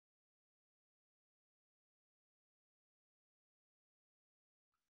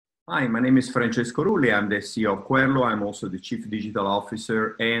Hi, my name is Francesco Rulli. I'm the CEO of Quello. I'm also the Chief Digital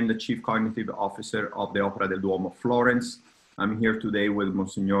Officer and the Chief Cognitive Officer of the Opera del Duomo Florence. I'm here today with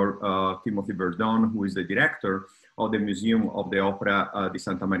Monsignore Timothy Verdon, who is the Director of the Museum of the Opera di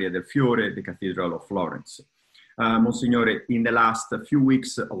Santa Maria del Fiore, the Cathedral of Florence. Monsignore, in the last few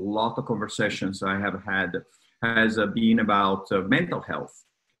weeks, a lot of conversations I have had has been about mental health.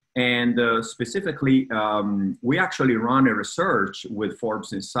 And specifically, we actually run a research with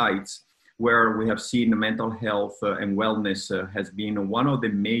Forbes Insights where we have seen mental health and wellness has been one of the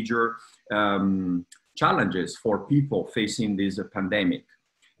major challenges for people facing this pandemic.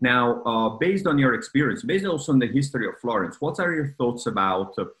 Now, based on your experience, based also on the history of Florence, what are your thoughts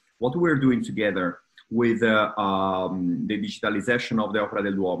about what we're doing together with the digitalization of the Opera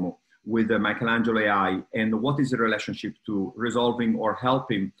del Duomo, with Michelangelo AI, and what is the relationship to resolving or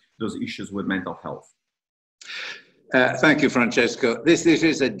helping those issues with mental health? Thank you, Francesco. This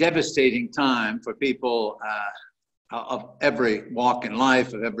is a devastating time for people of every walk in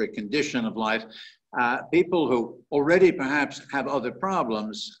life, of every condition of life. People who already perhaps have other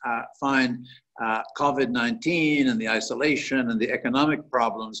problems find COVID-19 and the isolation and the economic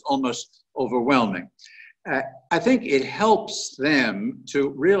problems almost overwhelming. I think it helps them to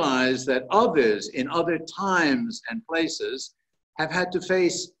realize that others in other times and places have had to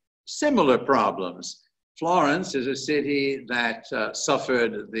face similar problems. Florence is a city that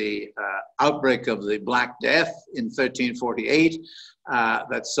suffered the outbreak of the Black Death in 1348,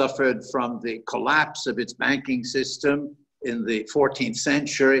 that suffered from the collapse of its banking system in the 14th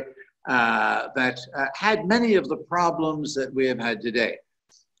century, that had many of the problems that we have had today.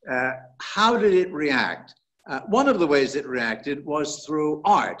 How did it react? One of the ways it reacted was through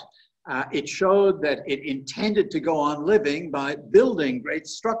art. It showed that it intended to go on living by building great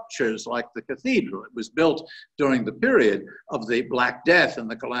structures like the cathedral. It was built during the period of the Black Death and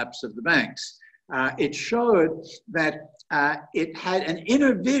the collapse of the banks. It showed that it had an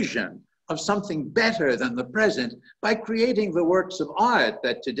inner vision of something better than the present by creating the works of art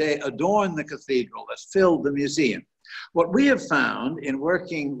that today adorn the cathedral, that fill the museum. What we have found in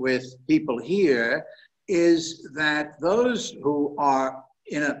working with people here is that those who are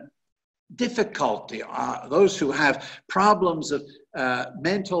in a difficulty, those who have problems of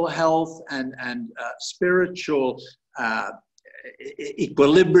mental health and spiritual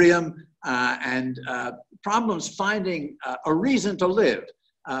equilibrium and problems finding a reason to live,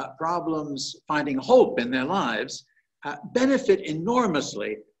 problems finding hope in their lives, benefit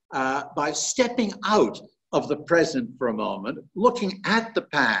enormously by stepping out of the present for a moment, looking at the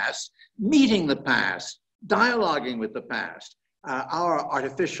past, meeting the past, dialoguing with the past. Our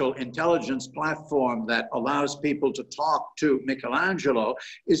artificial intelligence platform that allows people to talk to Michelangelo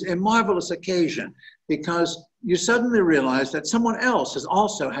is a marvelous occasion because you suddenly realize that someone else has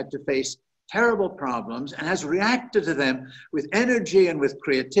also had to face terrible problems and has reacted to them with energy and with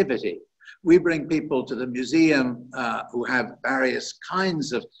creativity. We bring people to the museum who have various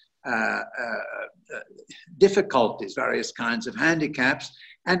kinds of difficulties, various kinds of handicaps,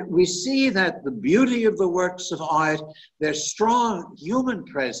 and we see that the beauty of the works of art, their strong human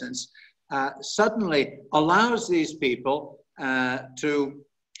presence, suddenly allows these people to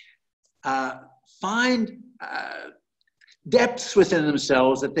find depths within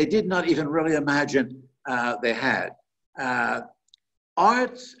themselves that they did not even really imagine they had.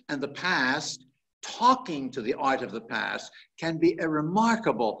 Art and the past, talking to the art of the past, can be a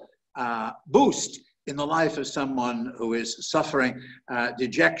remarkable boost in the life of someone who is suffering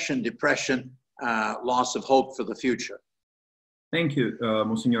dejection, depression, loss of hope for the future. Thank you,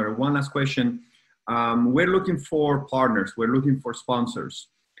 Monsignore. One last question. We're looking for partners. We're looking for sponsors.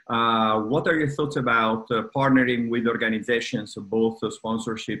 What are your thoughts about partnering with organizations, both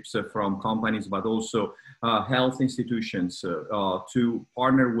sponsorships from companies, but also health institutions to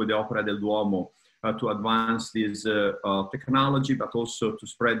partner with the Opera del Duomo to advance this technology, but also to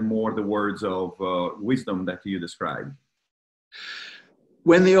spread more the words of wisdom that you described?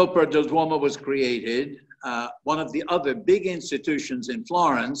 When the Opera del Duomo was created, one of the other big institutions in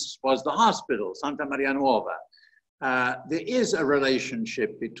Florence was the hospital, Santa Maria Nuova. There is a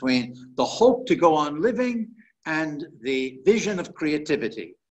relationship between the hope to go on living and the vision of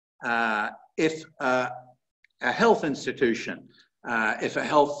creativity. If a health institution, if a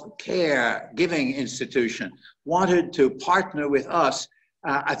health care giving institution wanted to partner with us,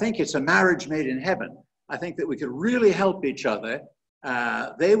 I think it's a marriage made in heaven. I think that we could really help each other.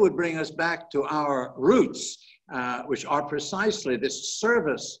 They would bring us back to our roots, which are precisely this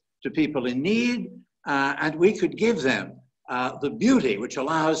service to people in need, and we could give them the beauty which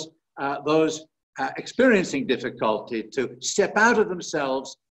allows those experiencing difficulty to step out of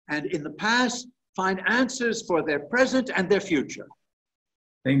themselves and in the past find answers for their present and their future.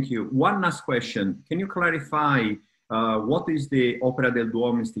 Thank you. One last question. Can you clarify what is the Opera del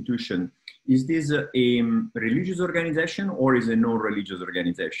Duomo institution? Is this a religious organization or is it a non-religious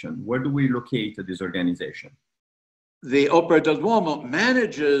organization? Where do we locate this organization? The Opera del Duomo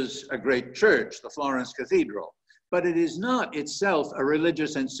manages a great church, the Florence Cathedral, but it is not itself a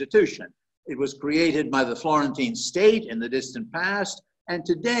religious institution. It was created by the Florentine state in the distant past, and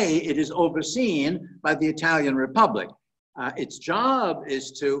today it is overseen by the Italian Republic. Its job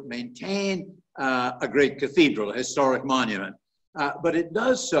is to maintain a great cathedral, a historic monument, but it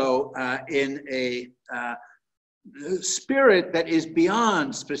does so in a spirit that is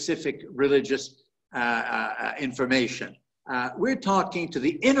beyond specific religious information. We're talking to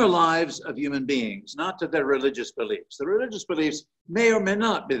the inner lives of human beings, not to their religious beliefs. The religious beliefs may or may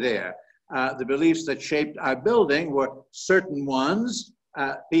not be there. The beliefs that shaped our building were certain ones.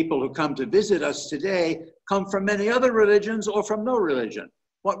 People who come to visit us today come from many other religions or from no religion.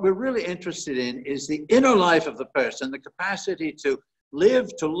 What we're really interested in is the inner life of the person, the capacity to live,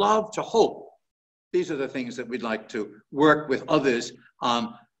 to love, to hope. These are the things that we'd like to work with others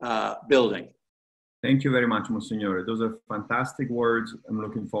on building. Thank you very much, Monsignore. Those are fantastic words. I'm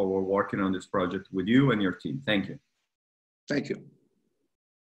looking forward to working on this project with you and your team. Thank you. Thank you.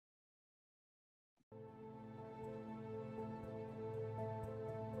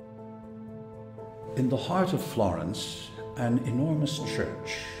 In the heart of Florence, an enormous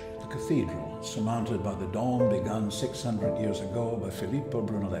church, the cathedral, surmounted by the dome begun 600 years ago by Filippo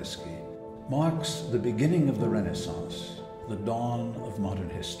Brunelleschi, marks the beginning of the Renaissance, the dawn of modern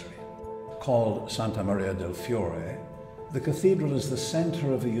history. Called Santa Maria del Fiore, the cathedral is the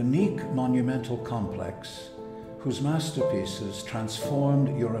center of a unique monumental complex whose masterpieces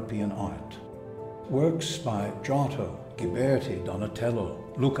transformed European art. Works by Giotto, Ghiberti, Donatello,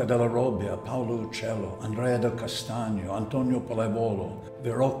 Luca della Robbia, Paolo Uccello, Andrea del Castagno, Antonio Polavolo,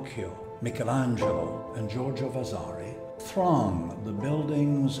 Verrocchio, Michelangelo, and Giorgio Vasari throng the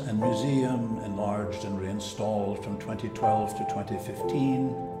buildings and museum enlarged and reinstalled from 2012 to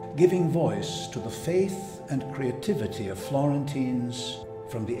 2015, giving voice to the faith and creativity of Florentines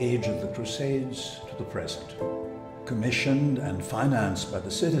from the age of the Crusades to the present. Commissioned and financed by the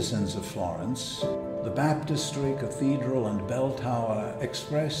citizens of Florence, the baptistry, cathedral, and bell tower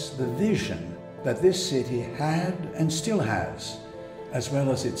express the vision that this city had and still has, as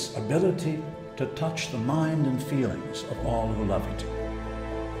well as its ability to touch the mind and feelings of all who love it.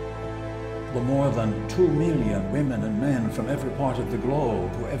 The more than 2 million women and men from every part of the globe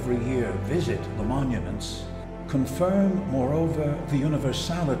who every year visit the monuments confirm, moreover, the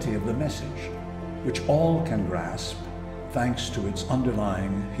universality of the message, which all can grasp thanks to its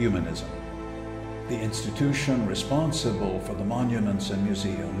underlying humanism. The institution responsible for the monuments and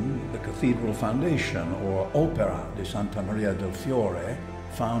museum, the Cathedral Foundation, or Opera di Santa Maria del Fiore,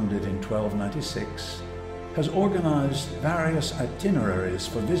 founded in 1296, has organized various itineraries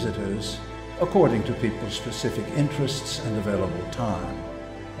for visitors according to people's specific interests and available time.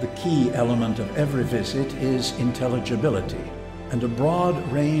 The key element of every visit is intelligibility, and a broad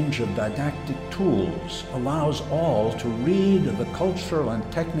range of didactic tools allows all to read the cultural and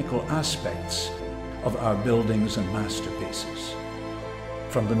technical aspects of our buildings and masterpieces.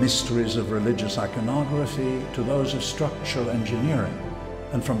 From the mysteries of religious iconography to those of structural engineering,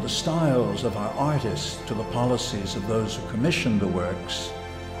 and from the styles of our artists to the policies of those who commission the works,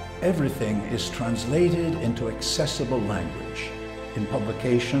 everything is translated into accessible language, in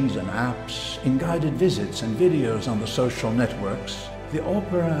publications and apps, in guided visits and videos on the social networks. The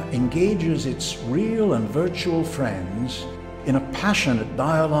opera engages its real and virtual friends in a passionate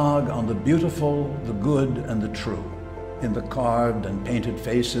dialogue on the beautiful, the good, and the true, in the carved and painted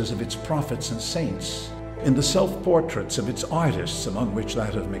faces of its prophets and saints, in the self-portraits of its artists, among which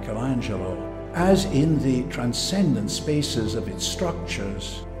that of Michelangelo, as in the transcendent spaces of its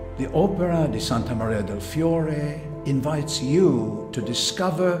structures. The Opera di Santa Maria del Fiore invites you to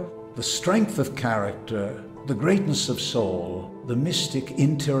discover the strength of character, the greatness of soul, the mystic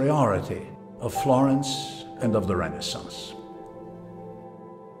interiority of Florence and of the Renaissance.